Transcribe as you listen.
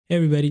Hey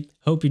everybody,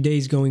 hope your day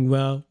is going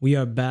well. We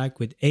are back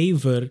with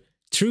Eivør,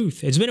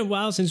 Truth. It's been a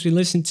while since we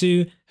listened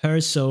to her,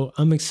 so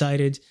I'm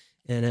excited.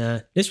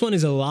 And this one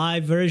is a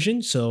live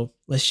version, so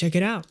let's check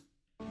it out.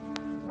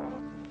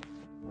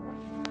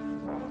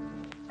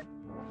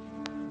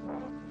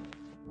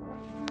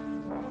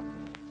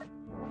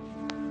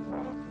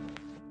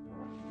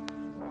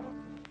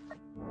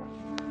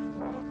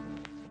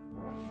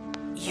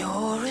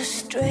 You're a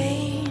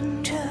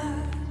stranger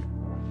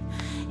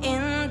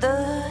in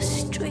the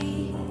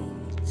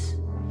streets,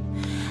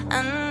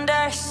 and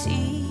I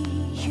see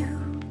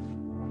you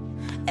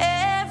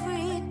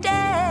every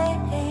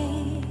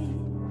day,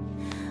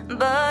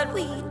 but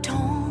we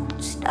don't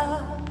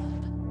stop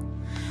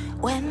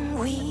when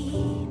we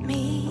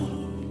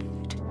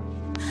meet.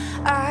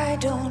 I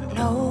don't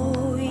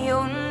know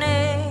your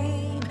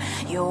name,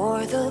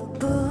 you're the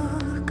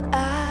book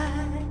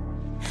I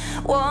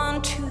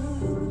want to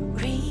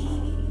read.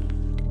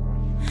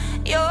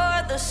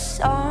 You're the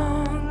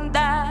song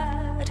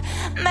that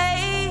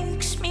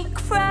makes me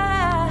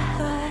cry,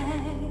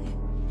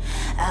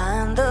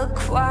 and the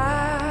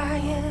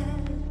quiet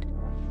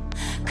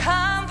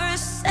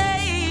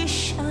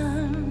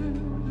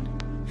conversation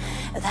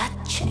that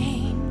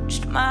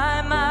changed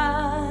my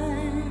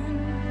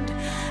mind.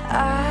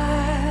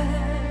 I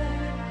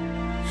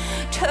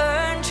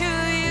turn to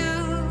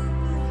you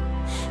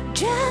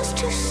just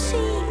to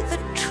see the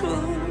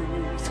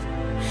truth,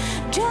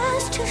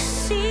 just to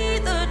see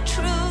the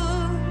truth.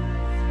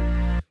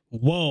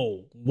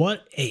 Whoa,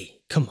 what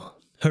a, come on.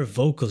 Her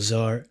vocals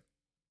are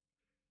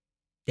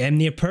damn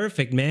near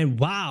perfect, man.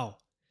 Wow.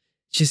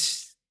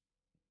 Just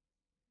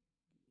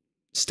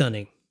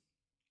stunning.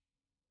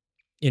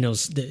 You know,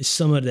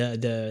 some of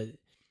the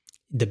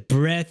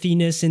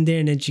breathiness in there,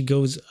 and then she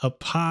goes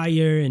up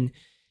higher, and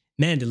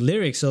man, the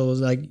lyrics, so it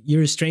was like,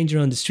 you're a stranger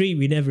on the street,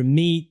 we never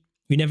meet,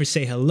 we never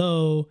say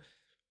hello.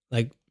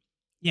 Like,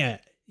 yeah,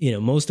 you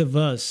know, most of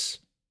us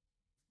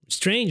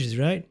strangers,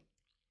 right?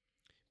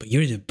 But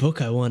you're the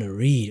book I want to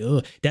read.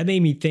 Oh, that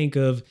made me think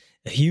of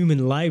a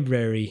human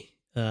library.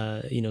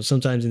 You know,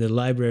 sometimes in the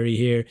library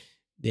here,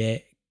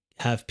 they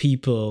have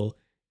people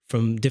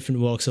from different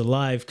walks of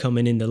life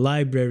coming in the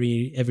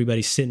library.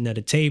 Everybody's sitting at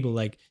a table,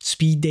 like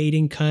speed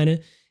dating kind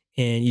of,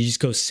 and you just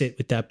go sit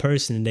with that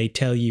person and they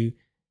tell you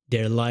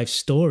their life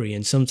story.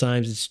 And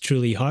sometimes it's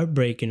truly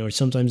heartbreaking, or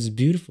sometimes it's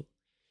beautiful.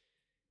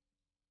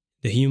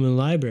 The human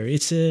library.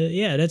 It's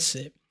yeah, that's,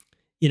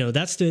 you know,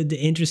 that's the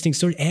interesting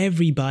story.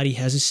 Everybody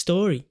has a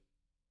story.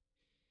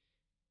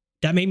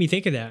 That made me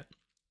think of that.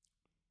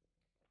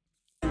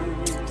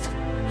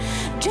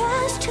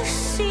 Just to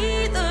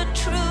see the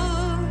truth.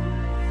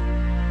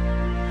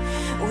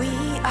 We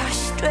are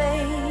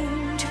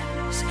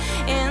strangers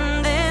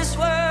in this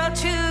world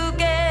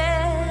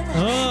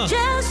together.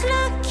 Just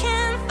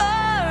looking for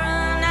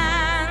an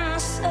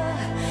answer.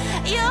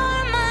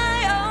 You're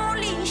my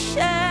only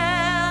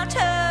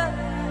shelter.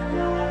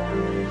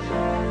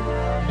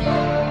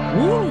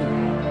 Woo!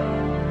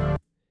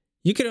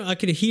 I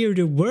could hear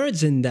the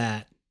words in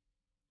that.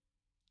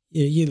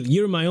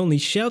 You're my only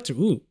shelter.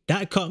 Ooh,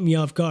 that caught me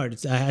off guard.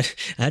 I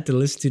had to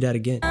listen to that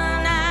again.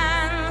 An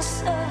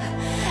answer.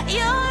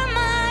 You're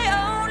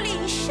my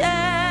only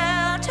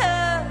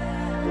shelter.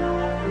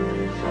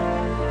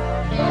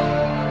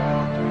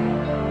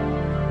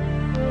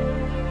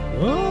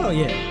 Oh,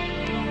 yeah.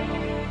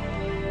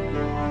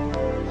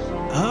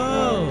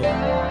 Oh.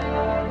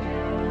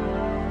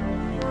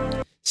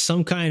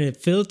 Some kind of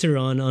filter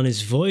on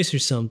his voice or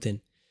something.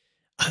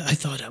 I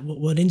thought,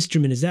 what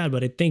instrument is that?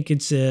 But I think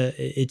it's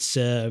this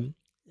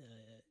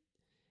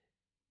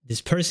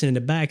person in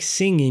the back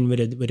singing with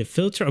a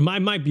filter. I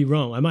might be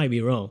wrong. I might be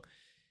wrong.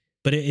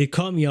 But it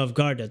caught me off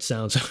guard, that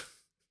sounds.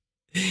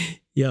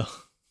 Yo.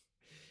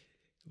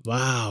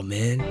 Wow,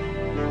 man.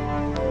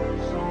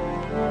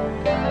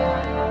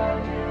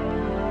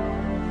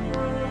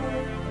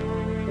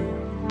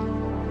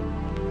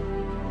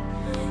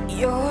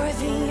 You're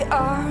the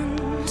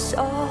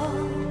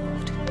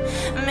unsolved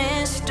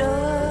mystery.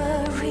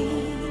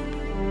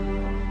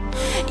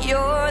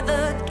 You're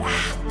the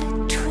gap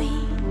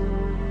between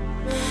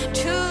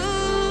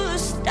two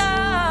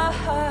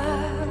stars,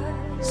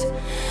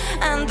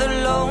 and the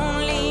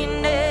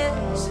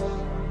loneliness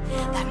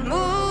that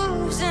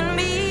moves in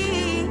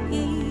me,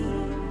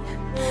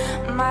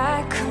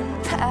 my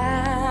companion.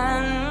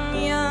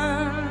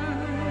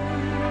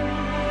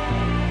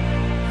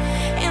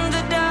 In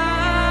the dark,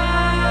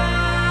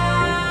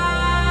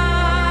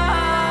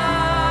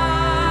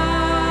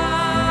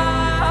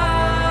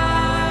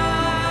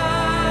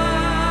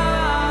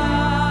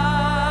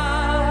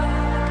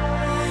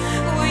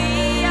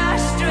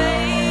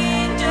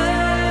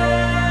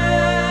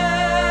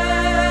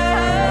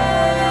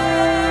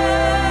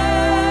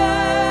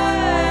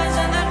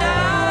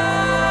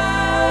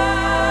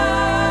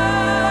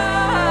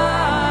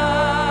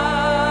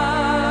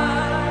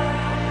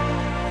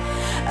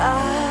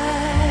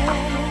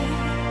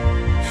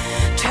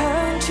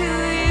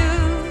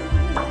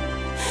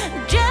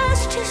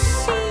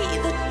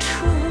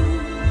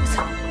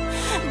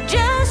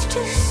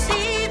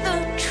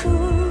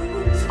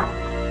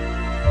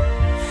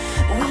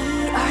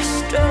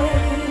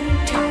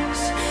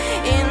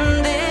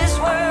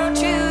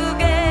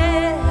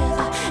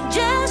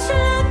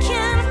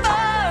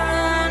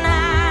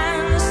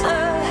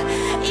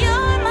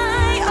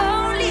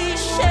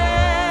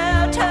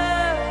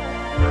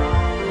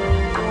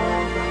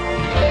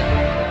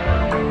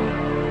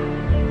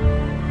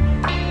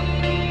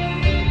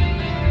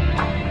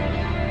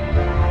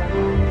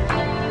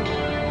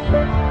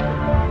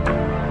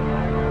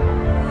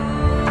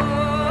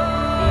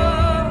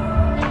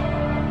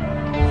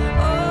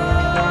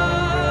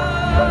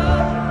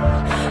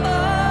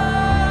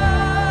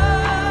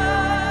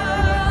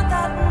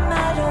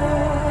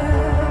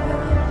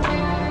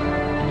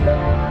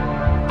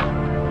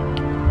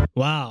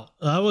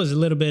 I was a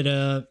little bit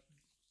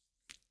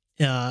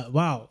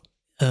wow.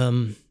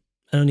 I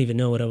don't even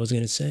know what I was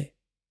gonna say.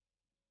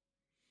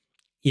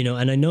 You know,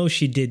 and I know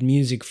she did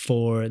music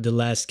for The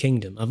Last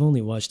Kingdom. I've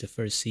only watched the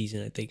first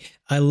season, I think.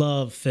 I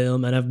love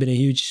film, and I've been a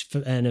huge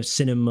fan of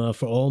cinema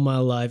for all my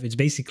life. It's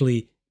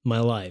basically my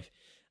life.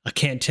 I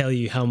can't tell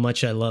you how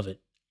much I love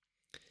it.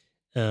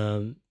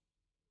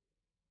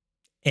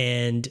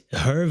 And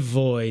her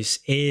voice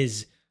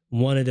is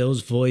one of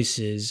those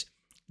voices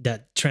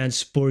that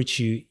transports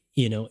you,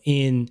 you know,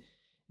 in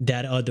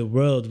that other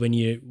world when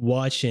you're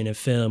watching a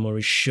film or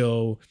a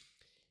show,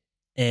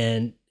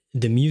 and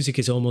the music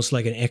is almost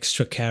like an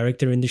extra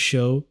character in the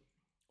show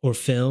or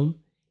film.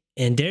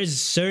 And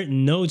there's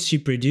certain notes she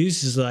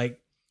produces,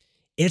 like,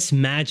 it's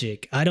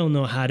magic. I don't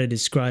know how to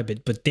describe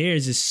it, but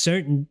there's a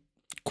certain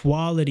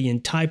quality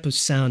and type of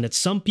sound that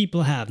some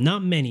people have,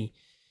 not many,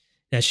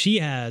 that she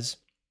has,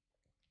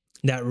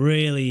 that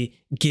really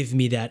give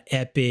me that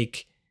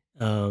epic,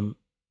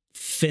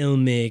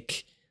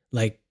 filmic,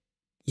 like,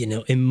 you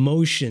know,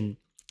 emotion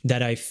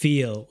that I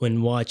feel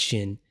when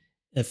watching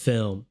a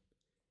film,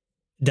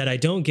 that I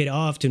don't get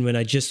often when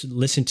I just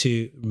listen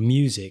to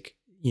music.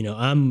 You know,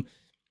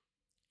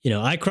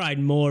 I cried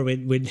more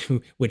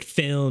with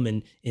film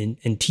and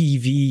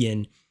TV,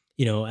 and,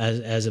 you know,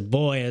 as a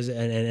boy,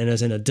 and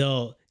as an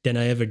adult, than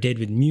I ever did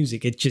with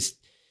music. It just,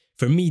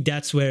 for me,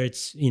 that's where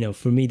it's, you know,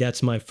 for me,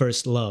 that's my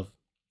first love.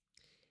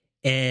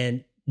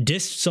 And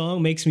this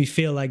song makes me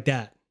feel like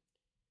that,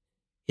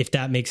 if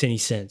that makes any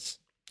sense.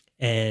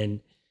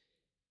 And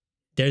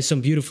there's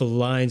some beautiful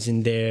lines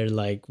in there,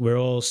 like, we're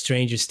all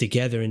strangers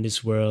together in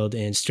this world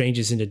and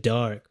strangers in the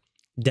dark.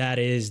 That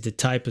is the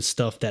type of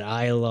stuff that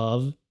I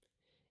love.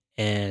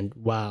 And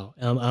wow,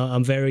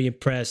 I'm very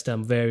impressed.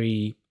 I'm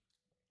very,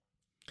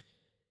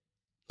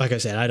 like I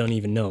said, I don't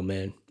even know,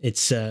 man.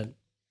 It's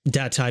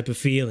that type of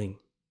feeling.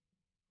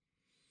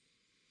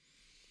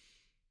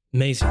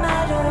 Amazing.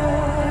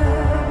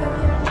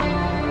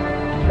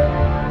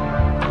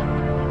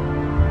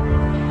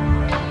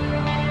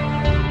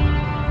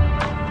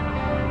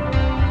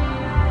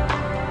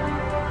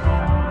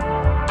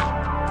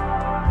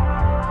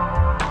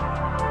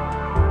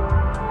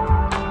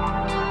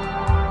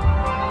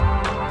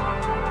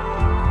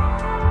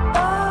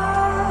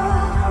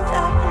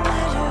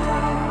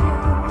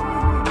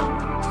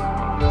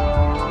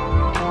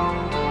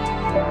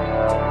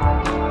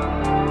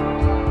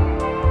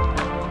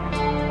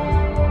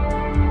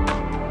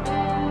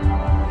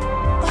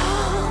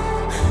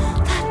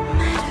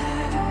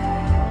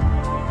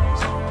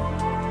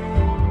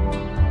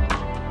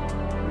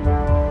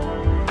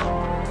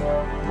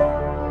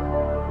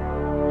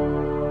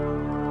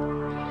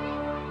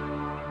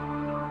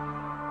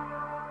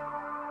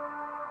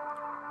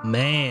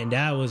 Man,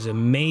 that was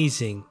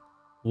amazing.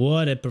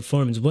 What a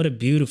performance. What a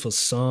beautiful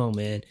song,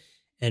 man.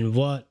 And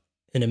what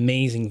an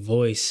amazing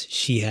voice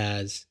she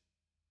has.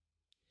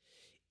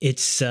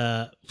 It's,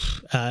 I'm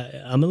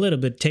a little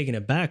bit taken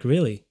aback,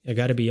 really. I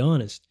got to be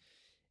honest.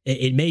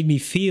 It made me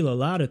feel a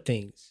lot of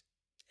things.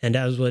 And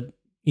that was what,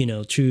 you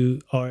know, true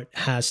art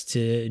has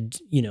to,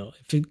 you know,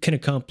 if it can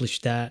accomplish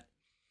that.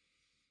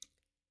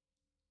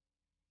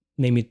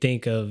 Made me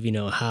think of, you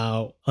know,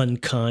 how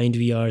unkind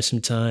we are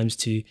sometimes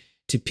to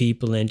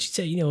people. And she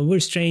said, you know, we're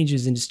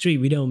strangers in the street.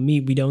 We don't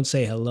meet. We don't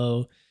say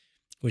hello.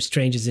 We're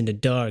strangers in the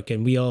dark.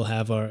 And we all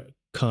have our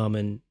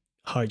common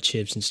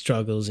hardships and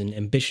struggles and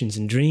ambitions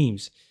and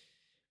dreams.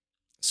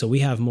 So we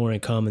have more in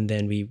common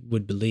than we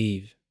would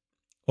believe.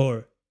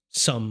 Or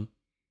some,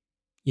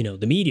 you know,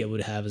 the media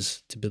would have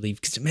us to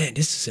believe. Because, man,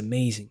 this is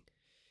amazing.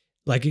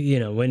 Like, you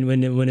know,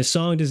 when a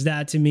song does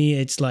that to me,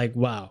 it's like,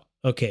 wow,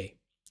 okay,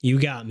 you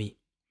got me.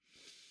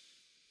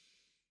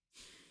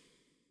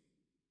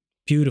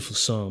 Beautiful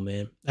song,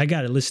 man. I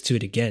gotta listen to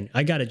it again.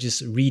 I gotta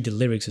just read the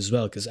lyrics as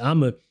well, because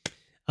I'm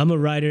a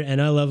writer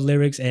and I love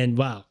lyrics. And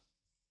wow,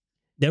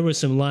 there were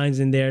some lines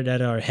in there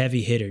that are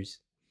heavy hitters.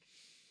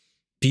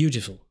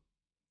 Beautiful.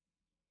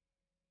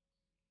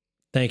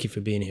 Thank you for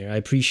being here. I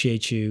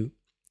appreciate you.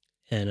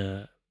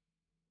 And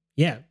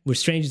yeah, we're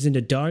strangers in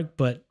the dark,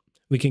 but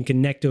we can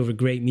connect over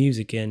great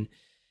music. And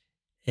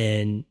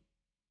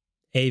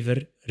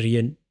Eivør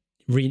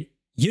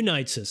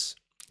reunites us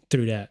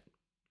through that.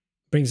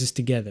 Brings us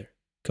together.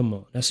 Come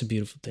on, that's a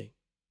beautiful thing.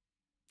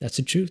 That's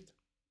the truth.